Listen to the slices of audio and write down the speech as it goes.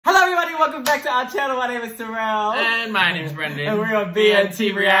welcome back to our channel. My name is Terrell. And my name is Brendan. And we're on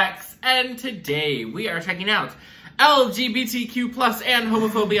BNT Reacts. And today we are checking out LGBTQ plus and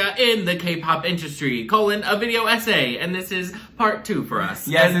homophobia in the K-pop industry, a video essay. And this is part 2 for us.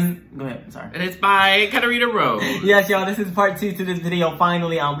 Yes, go ahead, I'm sorry. And it's by Katarina Rose. Yes, y'all, this is part 2 to this video.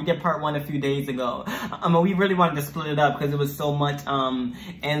 Finally, we did part 1 a few days ago. We really wanted to split it up because it was so much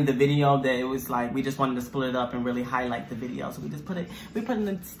in the video that it was like, we just wanted to split it up and really highlight the video. So we put it in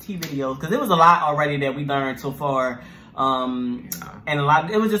the T videos because it was a lot already that we learned so far. And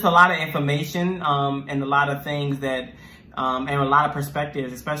it was just a lot of information, and a lot of things that, and a lot of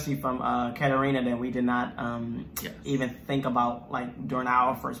perspectives, especially from, Katarina, that we did not, even think about, like, during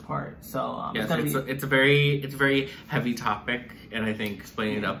our first part. So, yes, it's a very heavy topic, and I think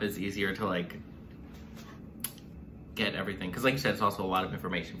explaining it up is easier to, like, get everything. Because like you said, it's also a lot of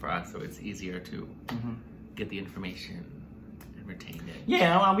information for us, so it's easier to get the information. Retain it.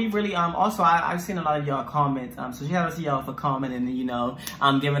 Yeah, we really also I've seen a lot of y'all comments, so shout out to y'all for commenting and, you know,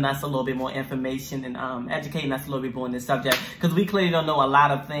 giving us a little bit more information and educating us a little bit more on this subject, because we clearly don't know a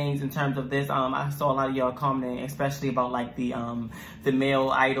lot of things in terms of this. I saw a lot of y'all commenting, especially about like the male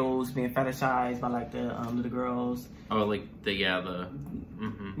idols being fetishized by like the little girls. Oh, like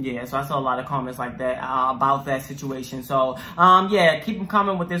yeah, so I saw a lot of comments like that about that situation. So yeah, keep them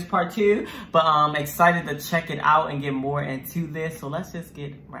coming with this part 2, but I'm excited to check it out and get more into this. So let's just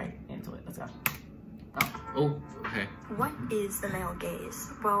get right into it. Let's go. Oh, okay. What is the male gaze?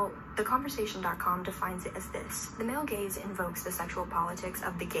 Well, theconversation.com defines it as this. The male gaze invokes the sexual politics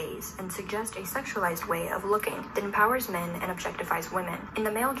of the gaze and suggests a sexualized way of looking that empowers men and objectifies women. In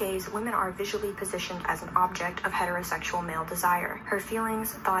the male gaze, women are visually positioned as an object of heterosexual male desire. Her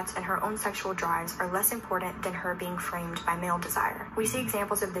feelings, thoughts, and her own sexual drives are less important than her being framed by male desire. We see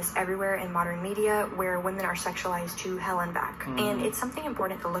examples of this everywhere in modern media where women are sexualized to hell and back. And it's something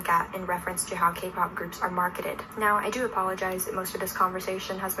important to look at in reference to how K-pop groups are marketed. Now, I do apologize that most of this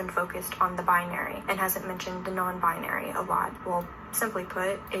conversation has been focused on the binary and hasn't mentioned the non-binary a lot. Well, simply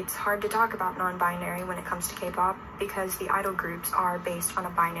put, it's hard to talk about non-binary when it comes to K-pop because the idol groups are based on a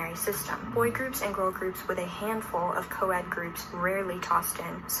binary system. Boy groups and girl groups with a handful of co-ed groups rarely tossed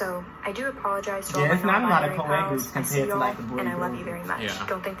in. So I do apologize to all my non-binary pals. I see y'all, and I love you very much.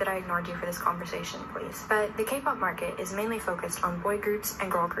 Don't think that I ignored you for this conversation, please. But the K-pop market is mainly focused on boy groups and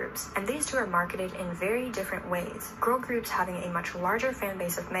girl groups, and these two are marketed in very different ways. Girl groups having a much larger fan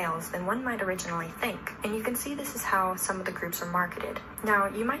base of males than one might originally think, and you can see this is how some of the groups are marketed. Now,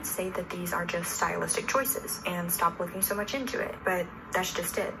 you might say that these are just stylistic choices and stop looking so much into it, but that's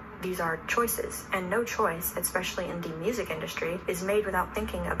just it. These are choices, and no choice, especially in the music industry, is made without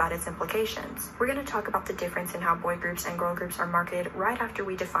thinking about its implications. We're going to talk about the difference in how boy groups and girl groups are marketed right after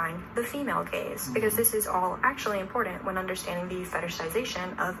we define the female gaze, because this is all actually important when understanding the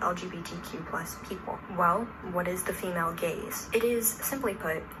fetishization of LGBTQ plus people. Well, what is the female gaze? It is, simply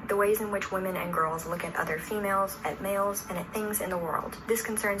put, the ways in which women and girls look at other females, at males, and at things in the world. This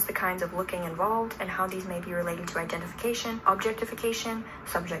concerns the kinds of looking involved and how these may be related to identification, objectification,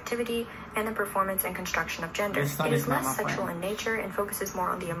 subjectivity, and the performance and construction of gender. It is less sexual in nature and focuses more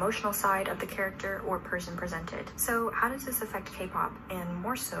on the emotional side of the character or person presented. So how does this affect K-pop? And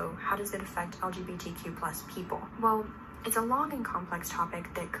more so, how does it affect LGBTQ plus people? Well, it's a long and complex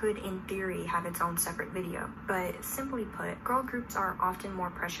topic that could, in theory, have its own separate video. But simply put, girl groups are often more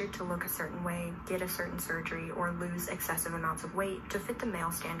pressured to look a certain way, get a certain surgery, or lose excessive amounts of weight to fit the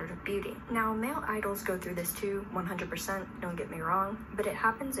male standard of beauty. Now, male idols go through this too, 100%, don't get me wrong, but it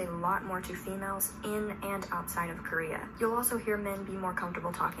happens a lot more to females in and outside of Korea. You'll also hear men be more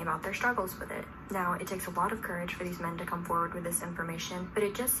comfortable talking about their struggles with it. Now, it takes a lot of courage for these men to come forward with this information, but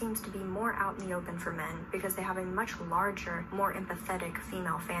it just seems to be more out in the open for men because they have a much larger, more empathetic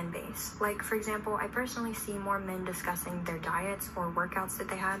female fan base. Like, for example, I personally see more men discussing their diets or workouts that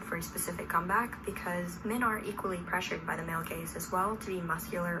they had for a specific comeback because men are equally pressured by the male gaze as well to be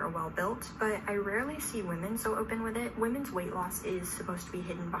muscular or well-built, but I rarely see women so open with it. Women's weight loss is supposed to be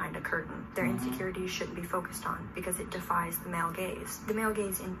hidden behind a curtain. Their insecurities shouldn't be focused on because it defies the male gaze. The male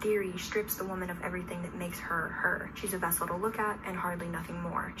gaze, in theory, strips the woman of everything that makes her her. She's a vessel to look at and hardly nothing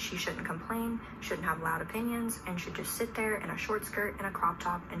more. She shouldn't complain, shouldn't have loud opinions, and should just sit there in a short skirt and a crop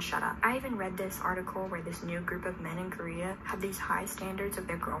top and shut up. I even read this article where this new group of men in Korea have these high standards of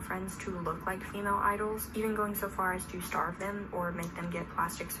their girlfriends to look like female idols, even going so far as to starve them or make them get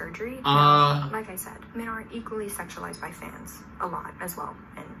plastic surgery. Now, like I said, men are equally sexualized by fans a lot as well,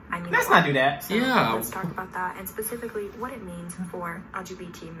 and I mean, let's not do that. So let's talk about that and specifically what it means for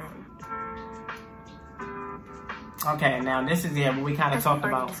LGBT men. Okay, now this is what we kind of talked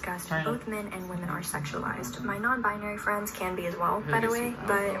about. Discussed, both men and women are sexualized. My non-binary friends can be as well, by the way.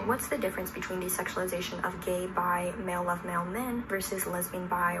 But what's the difference between the sexualization of gay, bi, male love male men versus lesbian,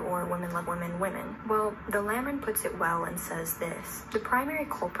 bi, or women love women women? Well, the Lamron puts it well and says this: the primary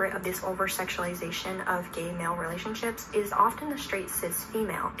culprit of this over-sexualization of gay male relationships is often the straight cis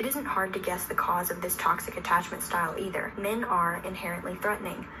female. It isn't hard to guess the cause of this toxic attachment style either. Men are inherently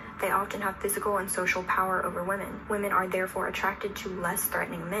threatening. They often have physical and social power over women. Women are therefore attracted to less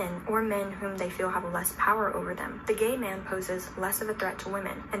threatening men, or men whom they feel have less power over them. The gay man poses less of a threat to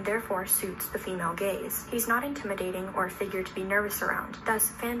women, and therefore suits the female gaze. He's not intimidating or a figure to be nervous around. Thus,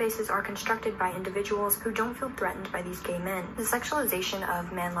 fan bases are constructed by individuals who don't feel threatened by these gay men. The sexualization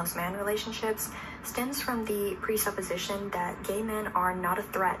of man loves man relationships stems from the presupposition that gay men are not a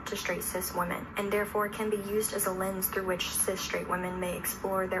threat to straight cis women, and therefore can be used as a lens through which cis straight women may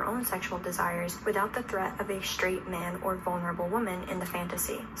explore their own sexual desires without the threat of a straight man or vulnerable woman in the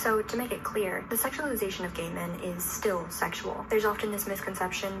fantasy. So, to make it clear, the sexualization of gay men is still sexual. There's often this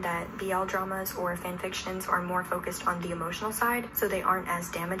misconception that BL dramas or fanfictions are more focused on the emotional side, so they aren't as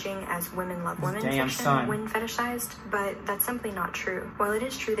damaging as women love women fiction when fetishized, but that's simply not true. While it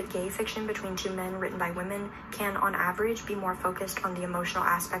is true that gay fiction between two men written by women can, on average, be more focused on the emotional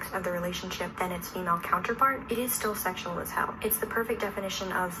aspects of the relationship than its female counterpart, it is still sexual as hell. It's the perfect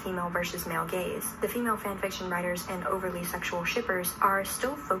definition of female versus male gaze. The female fanfiction writers and overly sexual shippers are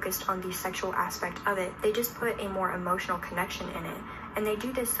still focused on the sexual aspect of it. They just put a more emotional connection in it. And they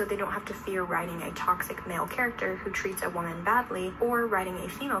do this so they don't have to fear writing a toxic male character who treats a woman badly, or writing a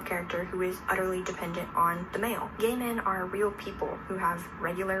female character who is utterly dependent on the male. Gay men are real people who have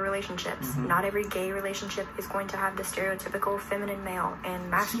regular relationships. Not every gay relationship is going to have the stereotypical feminine male and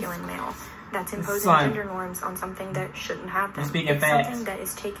masculine male that's imposing gender norms on something that shouldn't have them. It's something that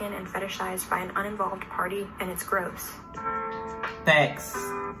is taken and fetishized by an uninvolved party, and it's gross. Facts.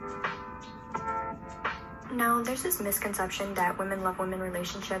 Now, there's this misconception that women love women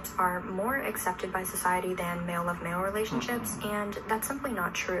relationships are more accepted by society than male love male relationships, and that's simply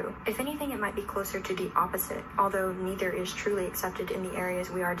not true. If anything, it might be closer to the opposite, although neither is truly accepted in the areas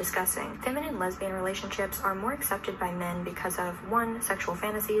we are discussing. Feminine lesbian relationships are more accepted by men because of, 1, sexual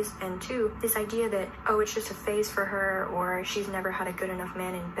fantasies, and 2, this idea that, oh, it's just a phase for her, or she's never had a good enough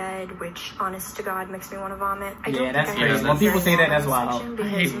man in bed, which, honest to God, makes me want to vomit. That's crazy. When people say that, that's wild. I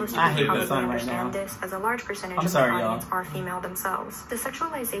hate the sun right now. This as a large percentage of the audience are female themselves. The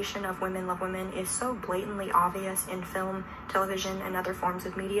sexualization of women love women is so blatantly obvious in film, television, and other forms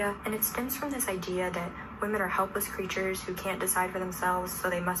of media, and it stems from this idea that women are helpless creatures who can't decide for themselves,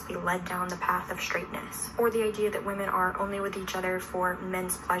 so they must be led down the path of straightness. Or the idea that women are only with each other for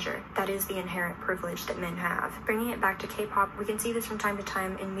men's pleasure. That is the inherent privilege that men have. Bringing it back to K-pop, we can see this from time to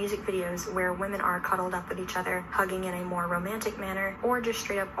time in music videos where women are cuddled up with each other, hugging in a more romantic manner, or just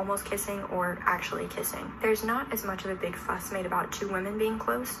straight up almost kissing or actually kissing. There's not as much of a big fuss made about two women being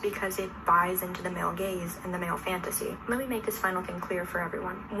close because it buys into the male gaze and the male fantasy. Let me make this final thing clear for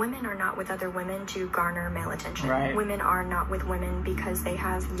everyone. Women are not with other women to garner male attention. Women are not with women because they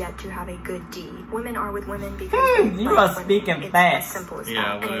have yet to have a good D. Women are with women because you are speaking fast. It's as simple as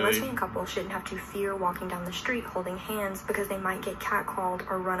that. And a lesbian couple shouldn't have to fear walking down the street holding hands because they might get catcalled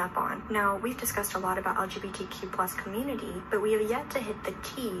or run up on. Now, we've discussed a lot about LGBTQ plus community, but we have yet to hit the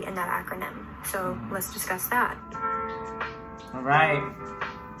T in that acronym. So let's discuss that. All right.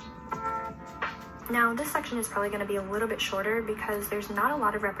 Now, this section is probably going to be a little bit shorter because there's not a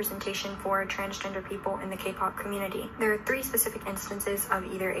lot of representation for transgender people in the K-pop community. There are 3 specific instances of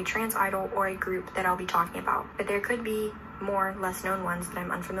either a trans idol or a group that I'll be talking about, but there could be more less known ones that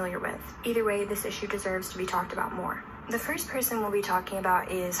I'm unfamiliar with. Either way, this issue deserves to be talked about more. The first person we'll be talking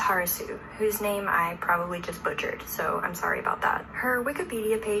about is Harasu, whose name I probably just butchered, so I'm sorry about that. Her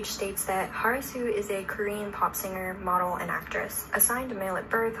Wikipedia page states that Harasu is a Korean pop singer, model, and actress. Assigned male at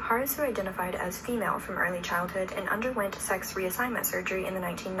birth, Harasu identified as female from early childhood and underwent sex reassignment surgery in the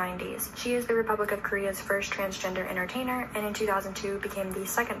 1990s. She is the Republic of Korea's first transgender entertainer, and in 2002 became the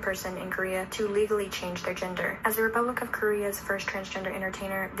second person in Korea to legally change their gender. As the Republic of Korea's first transgender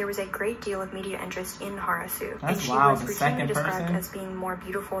entertainer, there was a great deal of media interest in Harasu. That's wild. Routinely described as being more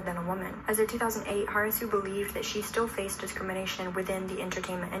beautiful than a woman. As of 2008, Harasu believed that she still faced discrimination within the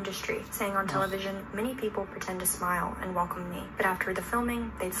entertainment industry, saying on television, "Many people pretend to smile and welcome me, but after the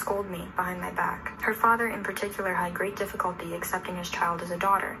filming, they'd scold me behind my back." Her father in particular had great difficulty accepting his child as a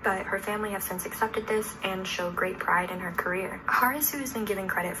daughter, but her family have since accepted this and show great pride in her career. Harasu has been given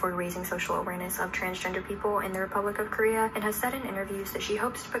credit for raising social awareness of transgender people in the Republic of Korea and has said in interviews that she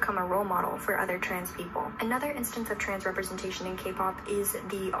hopes to become a role model for other trans people. Another instance of trans representation in K-pop is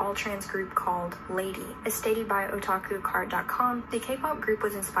the all-trans group called Lady. As stated by otakucard.com, the K-pop group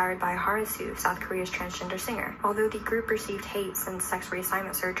was inspired by Harasu, South Korea's transgender singer, although the group received hate since sex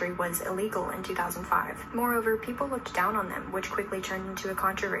reassignment surgery was illegal in 2005. Moreover, people looked down on them, which quickly turned into a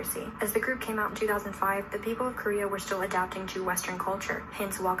controversy. As the group came out in 2005, the people of Korea were still adapting to Western culture,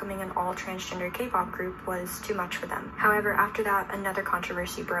 hence welcoming an all-transgender K-pop group was too much for them. However, after that, another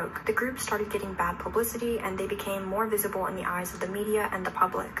controversy broke. The group started getting bad publicity, and they became more visible in the eyes of the media and the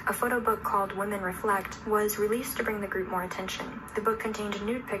public. A photo book called Women Reflect was released to bring the group more attention. The book contained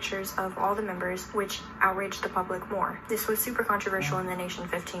nude pictures of all the members, which outraged the public more. This was super controversial in the nation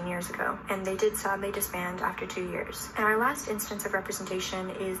 15 years ago, and they did sadly disband after 2 years. And our last instance of representation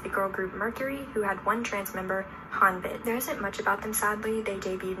is the girl group Mercury, who had one trans member, Hanbit. There isn't much about them sadly. They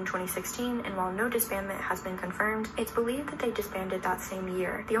debuted in 2016, and while no disbandment has been confirmed, it's believed that they disbanded that same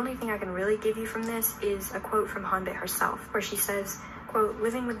year. The only thing I can really give you from this is a quote from Hanbit herself, where she says, quote,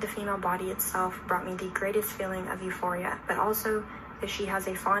 "Living with the female body itself brought me the greatest feeling of euphoria, but also that she has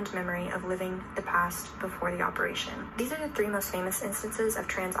a fond memory of living the past before the operation." These are the 3 most famous instances of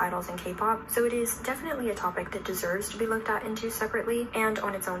trans idols in K-pop, so it is definitely a topic that deserves to be looked at into separately and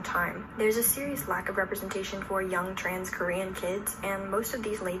on its own time. There's a serious lack of representation for young trans Korean kids, and most of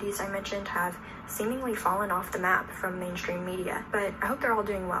these ladies I mentioned have seemingly fallen off the map from mainstream media, but I hope they're all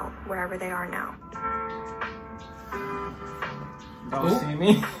doing well wherever they are now. Don't see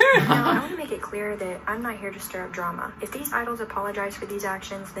me. Now, I want to make it clear that I'm not here to stir up drama. If these idols apologize for these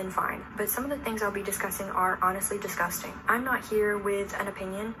actions, then fine. But some of the things I'll be discussing are honestly disgusting. I'm not here with an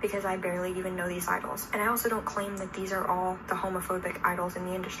opinion because I barely even know these idols. And I also don't claim that these are all the homophobic idols in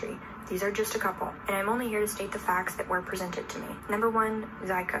the industry. These are just a couple, and I'm only here to state the facts that were presented to me. Number 1,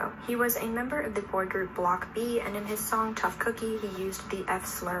 Zyko. He was a member of the boy group Block B, and in his song Tough Cookie, he used the F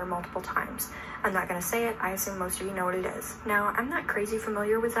slur multiple times. I'm not gonna say it, I assume most of you know what it is. Now, I'm not crazy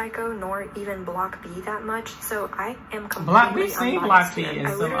familiar with Zyko, nor even Block B that much, so I am completely We've seen unbiased Block B here. in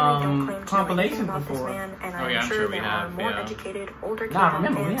I literally some don't claim to know anything compilations about this before. man, and Oh, I'm yeah, I'm sure sure we there are have, more yeah. educated, older Nah, I K-pop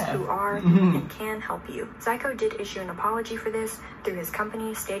remember we fans have. who are and can help you. Zyko did issue an apology for this through his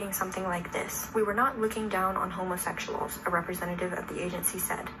company, stating something like this: "We were not looking down on homosexuals," a representative of the agency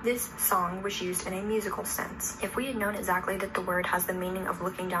said. "This song was used in a musical sense. If we had known exactly that the word has the meaning of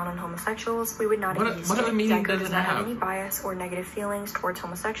looking down on homosexuals, we would not have used it. What other meaning Zyko does does it not have have? any bias or negative feelings towards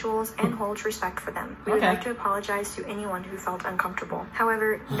homosexuals and holds respect for them. We would Okay. like to apologize to anyone who felt uncomfortable."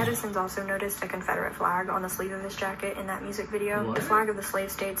 However, netizens also noticed a Confederate flag on the sleeve of his jacket in that music video. What? The flag of the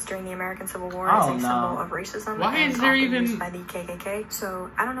slave states during the American Civil War Oh, is a no. symbol of racism Why and is there often even- used by the KKK. So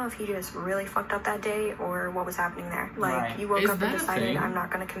I don't know if he just really fucked up that day or what was happening there. Like, Right. you woke Is up and that a decided, thing? I'm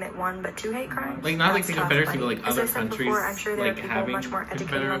not going to commit 1 but 2 hate crimes? Like, not like That's the tough, Confederacy, buddy. but like As other I said countries, before, I'm sure there like, are people having much more educated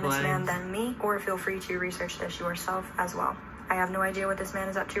Confederate on this man flags. than me, or feel free to research this yourself as well. I have no idea what this man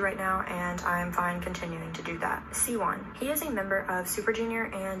is up to right now, and I'm fine continuing to do that. C1. He is a member of Super Junior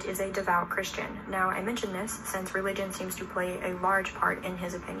and is a devout Christian. Now, I mention this since religion seems to play a large part in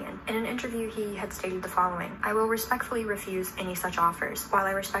his opinion. In an interview, he had stated the following: "I will respectfully refuse any such offers. While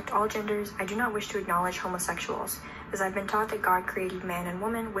I respect all genders, I do not wish to acknowledge homosexuals, as I've been taught that God created man and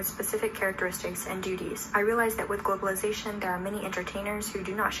woman with specific characteristics and duties. I realize that with globalization, there are many entertainers who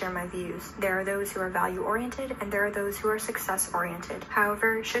do not share my views. There are those who are value-oriented, and there are those who are success-oriented.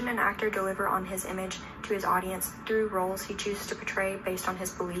 However, shouldn't an actor deliver on his image to his audience through roles he chooses to portray based on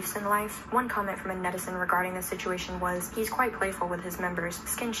his beliefs in life?" One comment from a netizen regarding this situation was, "He's quite playful with his members'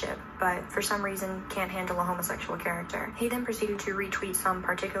 skinship, but for some reason can't handle a homosexual character." He then proceeded to retweet some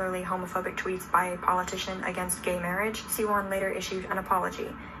particularly homophobic tweets by a politician against gay marriage. C1 later issued an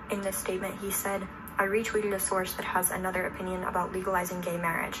apology. In this statement, he said, "I retweeted a source that has another opinion about legalizing gay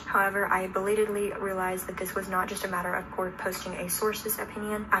marriage. However, I belatedly realized that this was not just a matter of posting a source's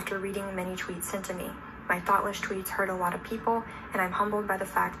opinion after reading many tweets sent to me. My thoughtless tweets hurt a lot of people, and I'm humbled by the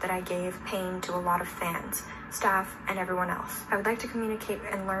fact that I gave pain to a lot of fans, staff, and everyone else. I would like to communicate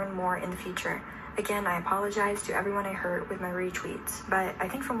and learn more in the future. Again, I apologize to everyone I hurt with my retweets, but I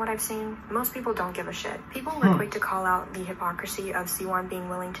think from what I've seen, most people don't give a shit." People were quick to call out the hypocrisy of C1 being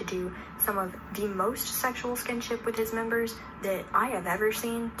willing to do some of the most sexual skinship with his members that I have ever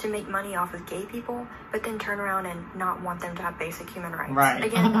seen to make money off of gay people, but then turn around and not want them to have basic human rights. Right.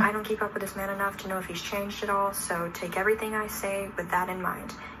 Again, I don't keep up with this man enough to know if he's changed at all, so take everything I say with that in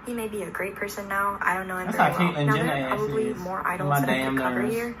mind. He may be a great person now, I don't know him That's very how well. Caitlyn Now, Jenner there are probably is. more My idols that I damn could cover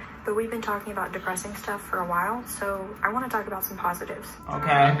nerves. here, but we've been talking about depressing stuff for a while, so I want to talk about some positives.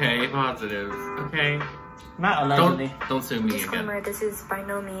 Okay. Okay, positives. Okay. Not allegedly. Don't sue me again. Disclaimer, this is by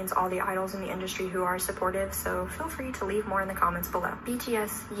no means all the idols in the industry who are supportive, so feel free to leave more in the comments below.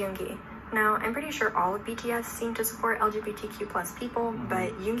 BTS Yoongi. Now, I'm pretty sure all of BTS seem to support LGBTQ plus people,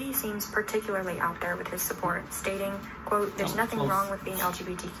 but Yoongi seems particularly out there with his support, stating, quote, "There's nothing wrong with being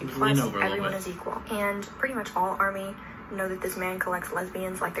LGBTQ plus, everyone is equal." And pretty much all ARMY know that this man collects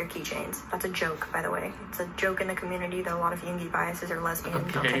lesbians like their keychains. That's a joke, by the way. It's a joke in the community that a lot of Yoongi biases are lesbian.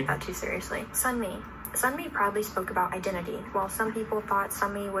 Okay. Don't take that too seriously. Sunmi proudly spoke about identity. While some people thought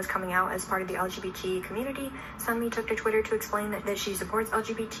Sunmi was coming out as part of the LGBT community, Sunmi took to Twitter to explain that she supports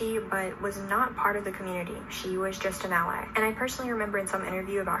LGBT but was not part of the community. She was just an ally. And I personally remember in some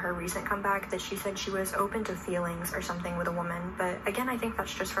interview about her recent comeback that she said she was open to feelings or something with a woman. But again, I think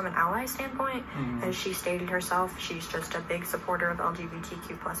that's just from an ally standpoint. As she stated herself, she's just a big supporter of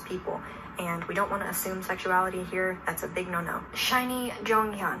LGBTQ plus people. And we don't want to assume sexuality here. That's a big no-no. Shiny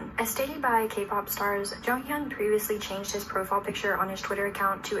Jonghyun. As stated by K-pop stars, Jonghyun previously changed his profile picture on his Twitter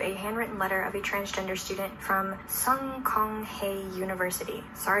account to a handwritten letter of a transgender student from Sungkonghae University.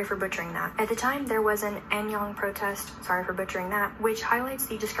 Sorry for butchering that. At the time, there was an Anyang protest, sorry for butchering that, which highlights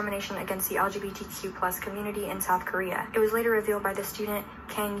the discrimination against the LGBTQ plus community in South Korea. It was later revealed by the student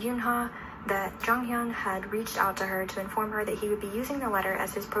Kang Yoonha that Jonghyun had reached out to her to inform her that he would be using the letter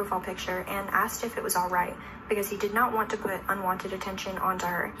as his profile picture and asked if it was alright, because he did not want to put unwanted attention onto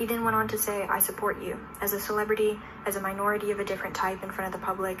her. He then went on to say, "I support you. As a celebrity, as a minority of a different type in front of the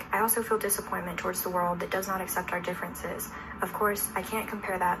public, I also feel disappointment towards the world that does not accept our differences. Of course, I can't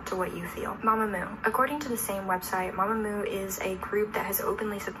compare that to what you feel." Mamamoo. According to the same website, Mamamoo is a group that has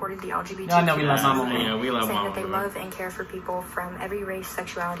openly supported the LGBT we love Mamamoo. Yeah, we love saying Mamamoo. that they love and care for people from every race,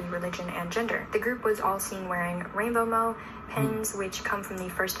 sexuality, religion, and gender. The group was all seen wearing rainbow mo pins, which come from the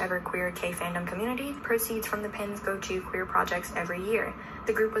first ever queer K-fandom community. Proceeds from the pins go to queer projects every year.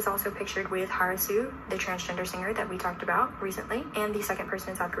 The group was also pictured with Harasu, the transgender singer that we talked about recently, and the second person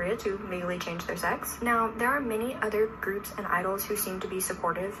in South Korea to legally change their sex. Now, there are many other groups and idols who seem to be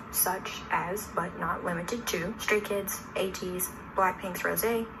supportive, such as, but not limited to, Stray Kids, ATEEZ, Blackpink's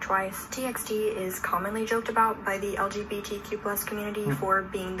Rosé, Twice. TXT is commonly joked about by the LGBTQ plus community for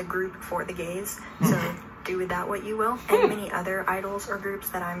being the group for the gays, so do with that what you will, and many other idols or groups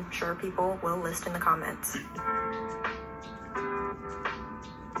that I'm sure people will list in the comments.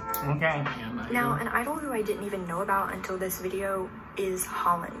 Okay. Now, an idol who I didn't even know about until this video is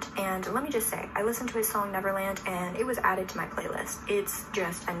Holland. And let me just say, I listened to his song Neverland and it was added to my playlist. It's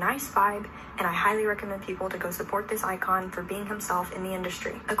just a nice vibe and I highly recommend people to go support this icon for being himself in the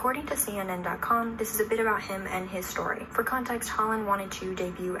industry. According to CNN.com, this is a bit about him and his story. For context, Holland wanted to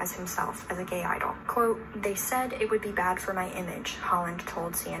debut as himself as a gay idol. Quote, "They said it would be bad for my image," Holland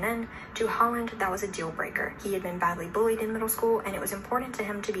told CNN. To Holland, that was a deal breaker. He had been badly bullied in middle school and it was important to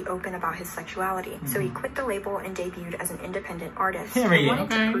him to be open about his sexuality. So he quit the label and debuted as an independent artist. I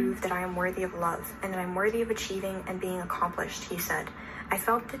wanted to prove that I am worthy of love and that I'm worthy of achieving and being accomplished, he said. I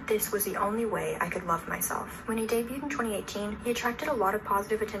felt that this was the only way I could love myself. When he debuted in 2018, he attracted a lot of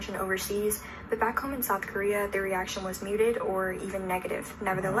positive attention overseas, but back home in South Korea, the reaction was muted or even negative.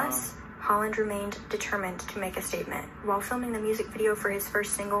 Nevertheless, Holland remained determined to make a statement. While filming the music video for his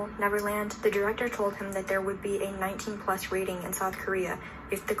first single, Neverland, the director told him that there would be a 19+ rating in South Korea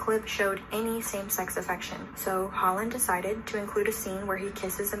if the clip showed any same-sex affection. So Holland decided to include a scene where he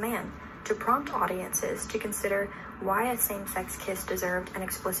kisses a man, to prompt audiences to consider why a same-sex kiss deserved an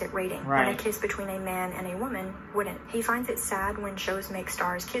explicit rating, when a kiss between a man and a woman wouldn't. He finds it sad when shows make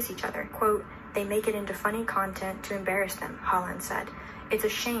stars kiss each other. Quote, "They make it into funny content to embarrass them," Holland said. "It's a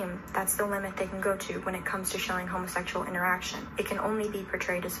shame that's the limit they can go to when it comes to showing homosexual interaction. It can only be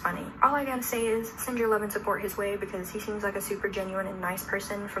portrayed as funny." All I gotta say is send your love and support his way because he seems like a super genuine and nice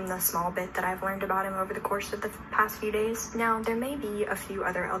person from the small bit that I've learned about him over the course of the past few days. Now, there may be a few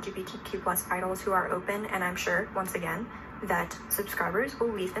other LGBTQ+ idols who are open, and I'm sure, once again, that subscribers will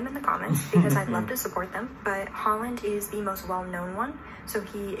leave them in the comments because I'd love to support them, but Holland is the most well-known one, so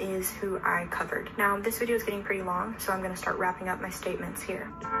he is who I covered. Now, this video is getting pretty long, so I'm going to start wrapping up my statements here.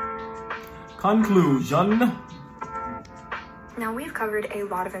 Conclusion. Now, we've covered a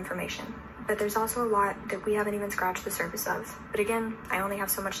lot of information, but there's also a lot that we haven't even scratched the surface of. But again, I only have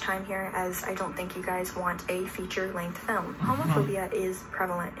so much time here as I don't think you guys want a feature-length film. Homophobia is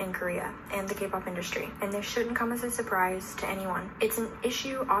prevalent in Korea and the K-pop industry, and this shouldn't come as a surprise to anyone. It's an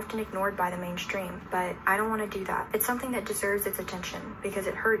issue often ignored by the mainstream, but I don't want to do that. It's something that deserves its attention because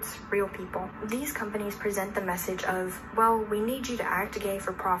it hurts real people. These companies present the message of, well, we need you to act gay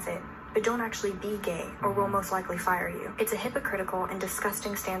for profit, but don't actually be gay or we'll most likely fire you. It's a hypocritical and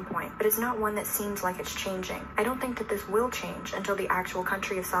disgusting standpoint, but it's not one that seems like it's changing. I don't think that this will change until the actual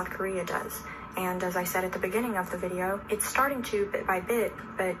country of South Korea does. And as I said at the beginning of the video, it's starting to bit by bit,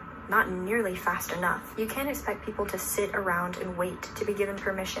 but not nearly fast enough. You can't expect people to sit around and wait to be given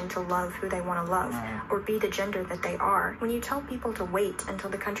permission to love who they want to love or be the gender that they are. When you tell people to wait until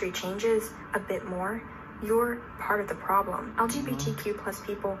the country changes a bit more, you're part of the problem. LGBTQ plus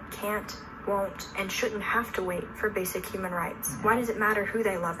people can't, won't, and shouldn't have to wait for basic human rights. Why does it matter who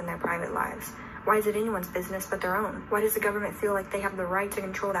they love in their private lives? Why is it anyone's business but their own? Why does the government feel like they have the right to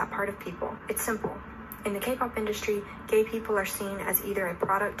control that part of people? It's simple. In the K-pop industry, gay people are seen as either a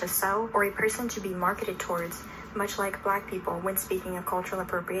product to sell or a person to be marketed towards, much like black people when speaking of cultural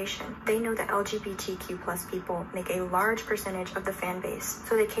appropriation. They know that LGBTQ plus people make a large percentage of the fan base,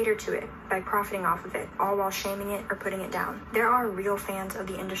 so they cater to it by profiting off of it, all while shaming it or putting it down. There are real fans of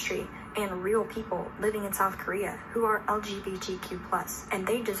the industry and real people living in South Korea who are LGBTQ plus, and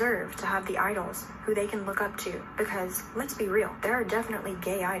they deserve to have the idols who they can look up to, because let's be real, there are definitely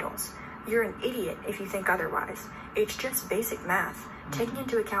gay idols. You're an idiot if you think otherwise. It's just basic math. Taking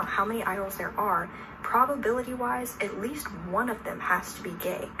into account how many idols there are, probability-wise, at least one of them has to be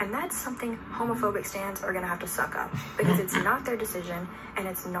gay. And that's something homophobic stans are gonna have to suck up, because it's not their decision and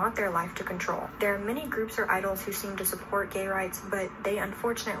it's not their life to control. There are many groups or idols who seem to support gay rights, but they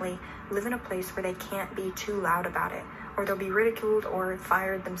unfortunately live in a place where they can't be too loud about it, or they'll be ridiculed or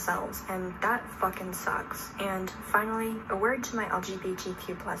fired themselves, and that fucking sucks. And finally, a word to my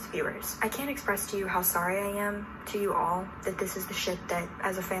LGBTQ plus viewers. I can't express to you how sorry I am to you all that this is the shit that,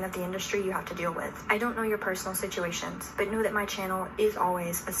 as a fan of the industry, you have to deal with. I don't know your personal situations, but know that my channel is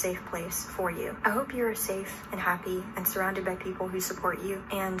always a safe place for you. I hope you're safe and happy and surrounded by people who support you,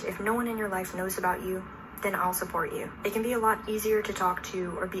 and if no one in your life knows about you, then I'll support you. It can be a lot easier to talk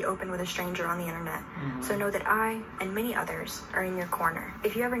to or be open with a stranger on the internet. So know that I and many others are in your corner.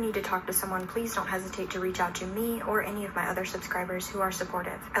 If you ever need to talk to someone, please don't hesitate to reach out to me or any of my other subscribers who are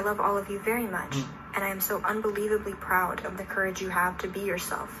supportive. I love all of you very much, and I am so unbelievably proud of the courage you have to be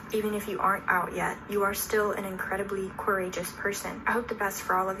yourself. Even if you aren't out yet, you are still an incredibly courageous person. I hope the best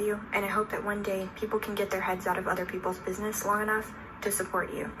for all of you, and I hope that one day people can get their heads out of other people's business long enough to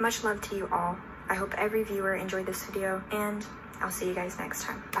support you. Much love to you all. I hope every viewer enjoyed this video, and I'll see you guys next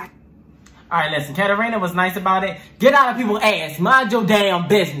time. Bye. All right, listen, Katarina was nice about it. Get out of people's ass. Mind your damn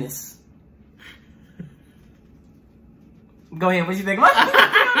business. Go ahead, what you think about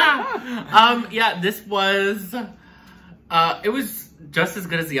it? Yeah, this was, it was just as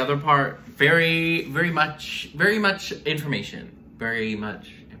good as the other part. Very much information. Very much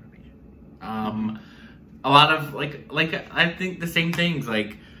information. A lot of, like, I think the same things,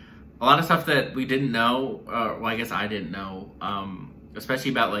 like, a lot of stuff that we didn't know, well, I guess I didn't know,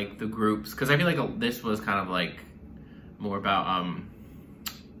 especially about, like, the groups, because I feel like this was kind of, like, more about,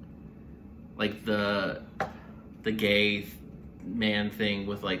 like, the gay man thing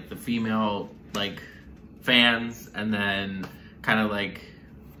with, like, the female, like, fans, and then kind of, like,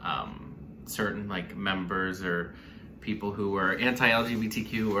 certain, like, members or people who were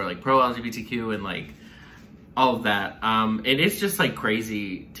anti-LGBTQ or, like, pro-LGBTQ, and, like, all of that. It is just, like,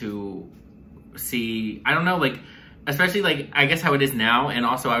 crazy to see, I don't know, like, especially, like, I guess how it is now, and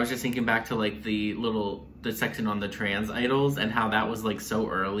also I was just thinking back to, like, the section on the trans idols, and how that was, like, so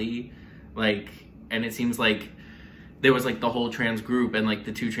early, like, and it seems like there was, like, the whole trans group and, like,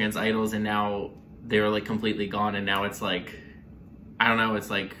 the 2 trans idols, and now they're, like, completely gone, and now it's, like, I don't know, it's,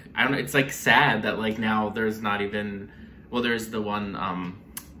 like, it's, like, sad that, like, now there's not even, well, there's the one,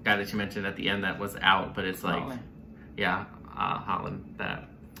 guy that you mentioned at the end that was out, but it's like, Holland. Yeah, Holland, that,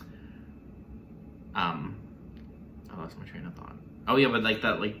 I lost my train of thought. Oh yeah, but like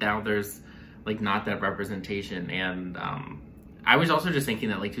that, like now there's like not that representation, and I was also just thinking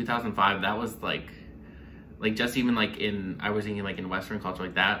that like 2005, that was like just even like I was thinking like in Western culture,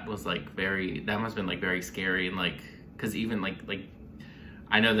 like that was like that must have been like very scary, and like, cause even like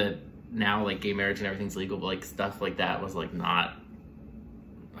I know that now like gay marriage and everything's legal, but like stuff like that was like not,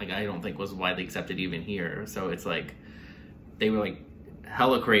 like, I don't think was widely accepted even here. So it's like, they were like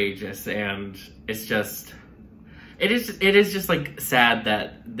hella courageous, and it's just, it is just like sad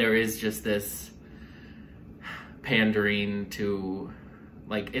that there is just this pandering to,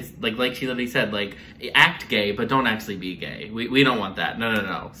 like, it's like she literally said, like, act gay, but don't actually be gay. We don't want that.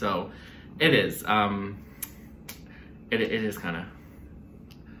 No. So it is, it is kind of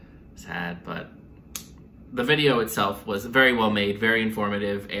sad, but the video itself was very well made, very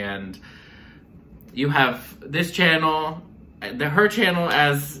informative, and you have this channel, her channel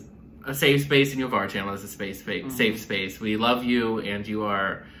as a safe space, and you have our channel as a safe space. We love you, and you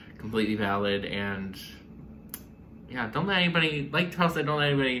are completely valid, and yeah, don't let anybody, like Charles said, don't let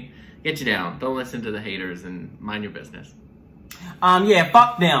anybody get you down. Don't listen to the haters, and mind your business. Yeah,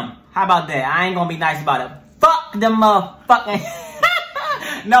 fuck them. How about that? I ain't gonna be nice about it. Fuck them motherfucking...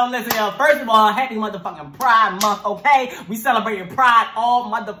 No, listen, yo. First of all, happy motherfucking Pride Month, okay? We celebrating Pride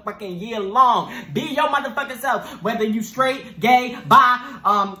all motherfucking year long. Be your motherfucking self. Whether you straight, gay,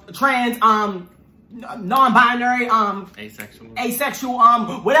 bi, trans, non-binary, asexual,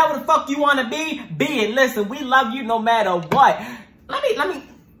 whatever the fuck you want to be it. Listen, we love you no matter what. Let me,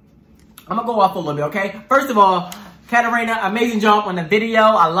 I'm gonna go off a little bit, okay? First of all, Katarina, amazing job on the video.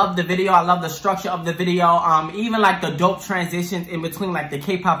 I love the video. I love the structure of the video. Even like the dope transitions in between like the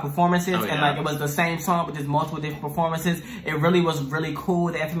K-pop performances and like it was the same song but just multiple different performances. It really was really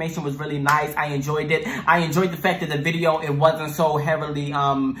cool. The information was really nice. I enjoyed it. I enjoyed the fact that the video, it wasn't so heavily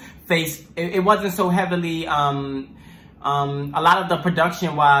it wasn't so heavily a lot of the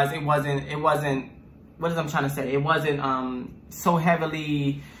production wise, it wasn't what is I'm trying to say? It wasn't so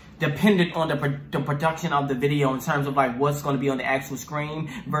heavily dependent on the production of the video in terms of like what's going to be on the actual screen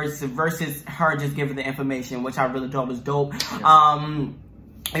versus her just giving the information, which I really thought was dope. Yeah.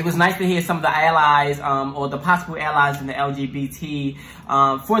 It was nice to hear some of the allies or the possible allies in the LGBT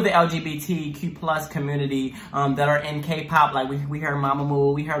for the LGBTQ plus community that are in K-pop. Like we heard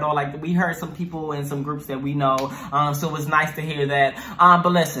Mamamoo, we heard some people in some groups that we know. So it was nice to hear that.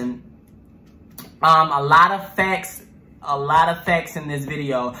 But listen, a lot of facts in this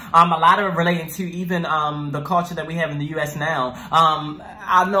video. A lot of it relating to even the culture that we have in the US now.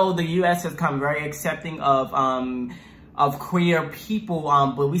 I know the US has come very accepting of queer people,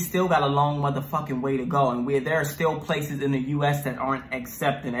 but we still got a long motherfucking way to go. And there are still places in the US that aren't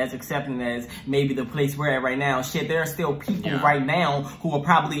accepting as maybe the place we're at right now. Shit, there are still people right now who are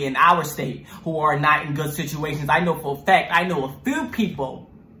probably in our state who are not in good situations. I know for a fact, I know a few people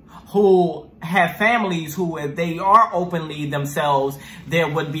who have families who, if they are openly themselves, there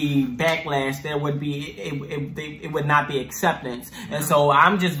would be backlash. There would be, it would not be acceptance. And so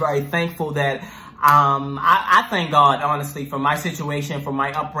I'm just very thankful that I thank God, honestly, for my situation, for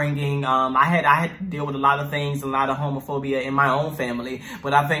my upbringing. I had to deal with a lot of things, a lot of homophobia in my own family,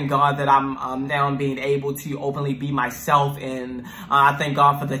 but I thank God that I'm now being able to openly be myself, and I thank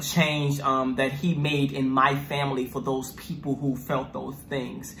God for the change that He made in my family for those people who felt those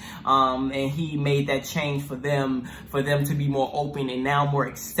things, and He made that change for them to be more open and now more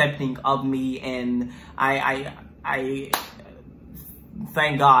accepting of me, and I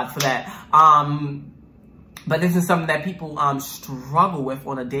thank God for that. But this is something that people struggle with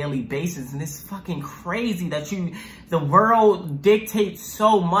on a daily basis, and it's fucking crazy that the world dictates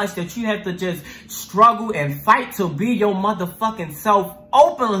so much that you have to just struggle and fight to be your motherfucking self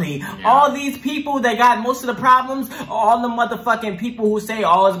openly. Yeah. All these people that got most of the problems, all the motherfucking people who say,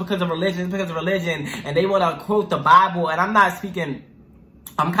 oh, it's because of religion, and they want to quote the Bible, and I'm not speaking,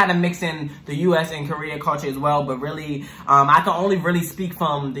 I'm kind of mixing the U.S. and Korean culture as well, but really, I can only really speak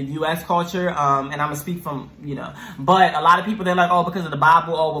from the U.S. culture, and I'm going to speak from, but a lot of people, they're like, oh, because of the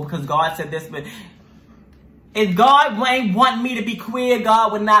Bible, oh, well, because God said this, but if God ain't want me to be queer,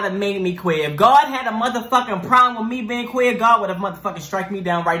 God would not have made me queer. If God had a motherfucking problem with me being queer, God would have motherfucking struck me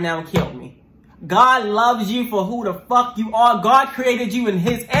down right now and killed me. God loves you for who the fuck you are. God created you in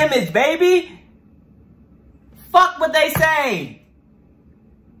His image, baby. Fuck what they say.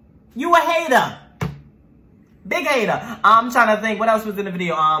 You a hater. Big hater. I'm trying to think what else was in the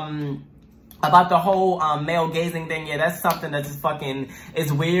video. About the whole male gazing thing. Yeah, that's something that's just fucking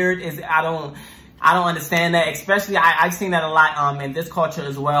is weird. I don't understand that. Especially I've seen that a lot in this culture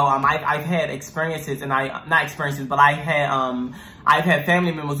as well. I've had experiences, and not experiences, but I've had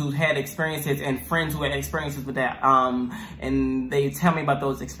family members who've had experiences and friends who had experiences with that. And they tell me about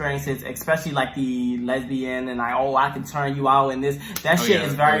those experiences, especially like the lesbian and I can turn you out and this. That shit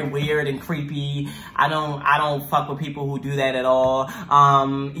is very weird and creepy. I don't fuck with people who do that at all.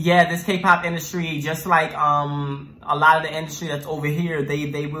 Yeah, this K-pop industry, just like a lot of the industry that's over here,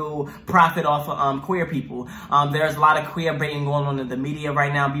 they will profit off of queer people. There's a lot of queer baiting going on in the media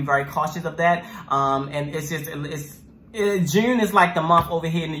right now. Be very cautious of that. And June is like the month over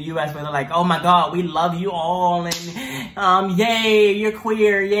here in the U.S. where they're like, oh my God, we love you all, and yay, you're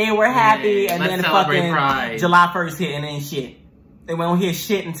queer, yay, we're happy, and then fucking Pride. July 1st hit and ain't shit. And we don't hear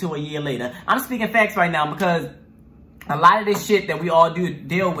shit until a year later. I'm speaking facts right now because a lot of this shit that we all do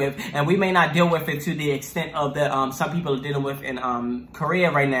deal with, and we may not deal with it to the extent of that some people are dealing with in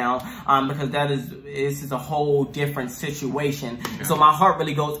Korea right now, because this is a whole different situation. Yeah. So my heart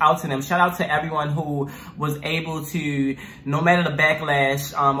really goes out to them. Shout out to everyone who was able to, no matter the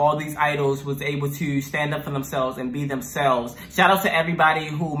backlash, all these idols was able to stand up for themselves and be themselves. Shout out to everybody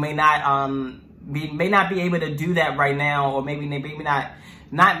who may not be able to do that right now, or maybe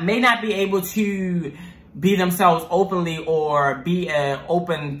not be able to be themselves openly or be an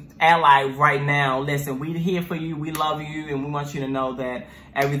open ally right now, listen, we're here for you. We love you, and we want you to know that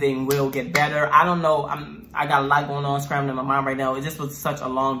everything will get better. I don't know. I got a lot going on scrambling in my mind right now. It just was such a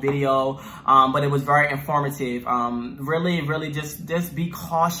long video, but it was very informative. Really just be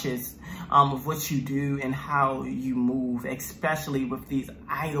cautious of what you do and how you move, especially with these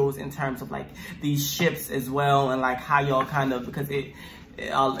idols in terms of like these ships as well, and like how y'all kind of, because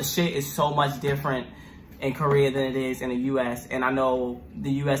shit is so much different in Korea than it is in the US. And I know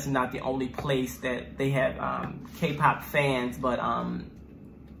the US is not the only place that they have K-pop fans, but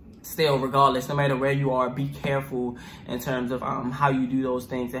still, regardless, no matter where you are, be careful in terms of how you do those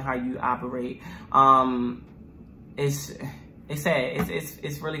things and how you operate. It's sad.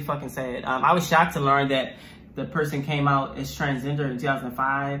 It's really fucking sad. I was shocked to learn that the person came out as transgender in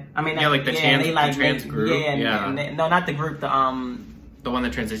 2005. I mean, yeah, like the trans group. Yeah. No, not the group. The one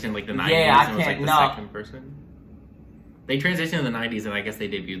that transitioned like the 90s. Yeah, I and was, can't. like, the second person. They transitioned in the 90s, and I guess they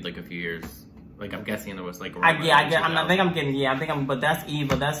debuted like a few years. Like I'm guessing it was like. But that's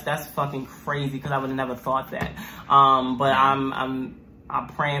evil. That's fucking crazy because I would have never thought that. But I'm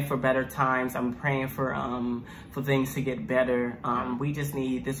praying for better times. I'm praying for things to get better. We just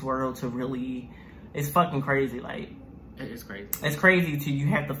need this world to really. It's fucking crazy. Like it is crazy. It's crazy you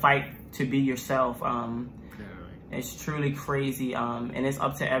have to fight to be yourself. It's truly crazy, and it's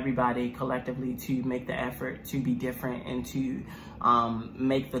up to everybody collectively to make the effort to be different and to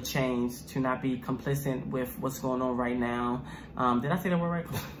make the change, to not be complicit with what's going on right now. Did I say that word right?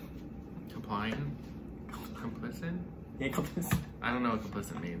 Compliant? Complicit? Yeah, complicit. I don't know what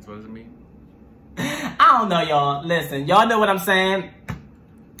complicit means. What does it mean? I don't know, y'all. Listen, y'all know what I'm saying.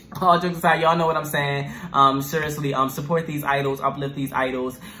 All jokes aside, y'all know what I'm saying. Seriously, support these idols, uplift these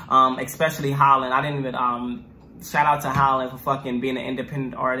idols, especially Holland. I didn't even shout out to Holland for fucking being an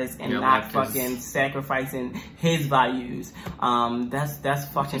independent artist and not fucking sacrificing his values. That's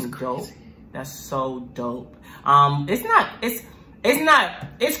fucking dope. That's so dope.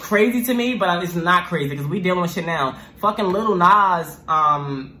 It's crazy to me, but it's not crazy because we dealing with shit now. Fucking Lil Nas,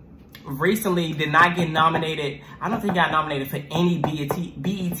 recently did not get nominated. I don't think he got nominated for any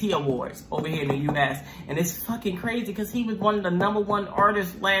BET awards over here in the US. And it's fucking crazy because he was one of the #1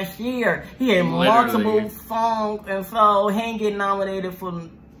 artists last year. He had multiple songs, and so he ain't getting nominated for.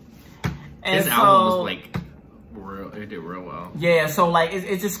 And his album was like it did real well. Yeah, so like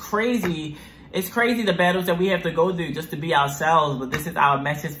it's just crazy. It's crazy the battles that we have to go through just to be ourselves, but this is our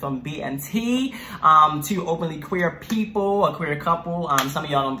message from BNT to openly queer people, a queer couple. Some of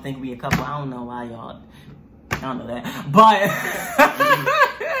y'all don't think we a couple. I don't know why y'all. I don't know that. But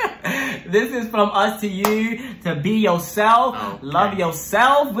this is from us to you to be yourself, love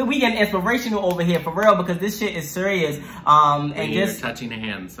yourself. We getting inspirational over here for real because this shit is serious. And just touching a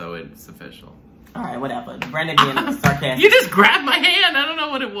hand, so it's official. All right, whatever. Brandon being sarcastic. You just grabbed my hand. I don't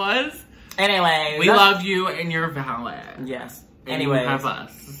know what it was. Anyway, we love you and you're valid. Yes. Anyway, have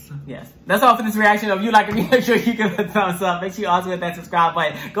us. Yes. That's all for this reaction. If you like it, make sure you give it a thumbs up. Make sure you also hit that subscribe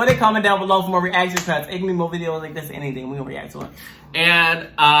button. Go ahead and comment down below for more reaction cuts. If you need more videos like this or anything, we will react to it. And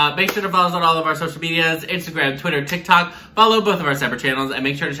make sure to follow us on all of our social medias, Instagram, Twitter, TikTok. Follow both of our separate channels and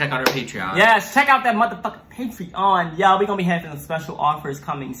make sure to check out our Patreon. Yes, check out that motherfucking Patreon. Y'all, we're going to be having special offers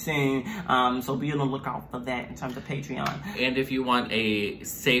coming soon. So be on the lookout for that in terms of Patreon. And if you want a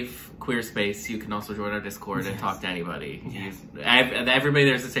safe queer space, you can also join our Discord and talk to anybody. Yes. Everybody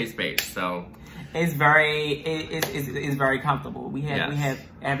there's a safe space, so... It's very comfortable. We have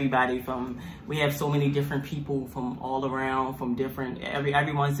everybody from, we have so many different people from all around, from different,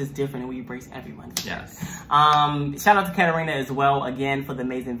 everyone's just different and we embrace everyone. Yes. Shout out to Katarina as well, again, for the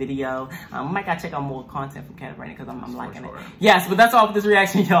amazing video. We might gotta check out more content from Katarina because I'm liking it. Yes, but that's all for this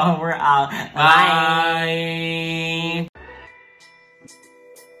reaction, y'all. We're out. Bye.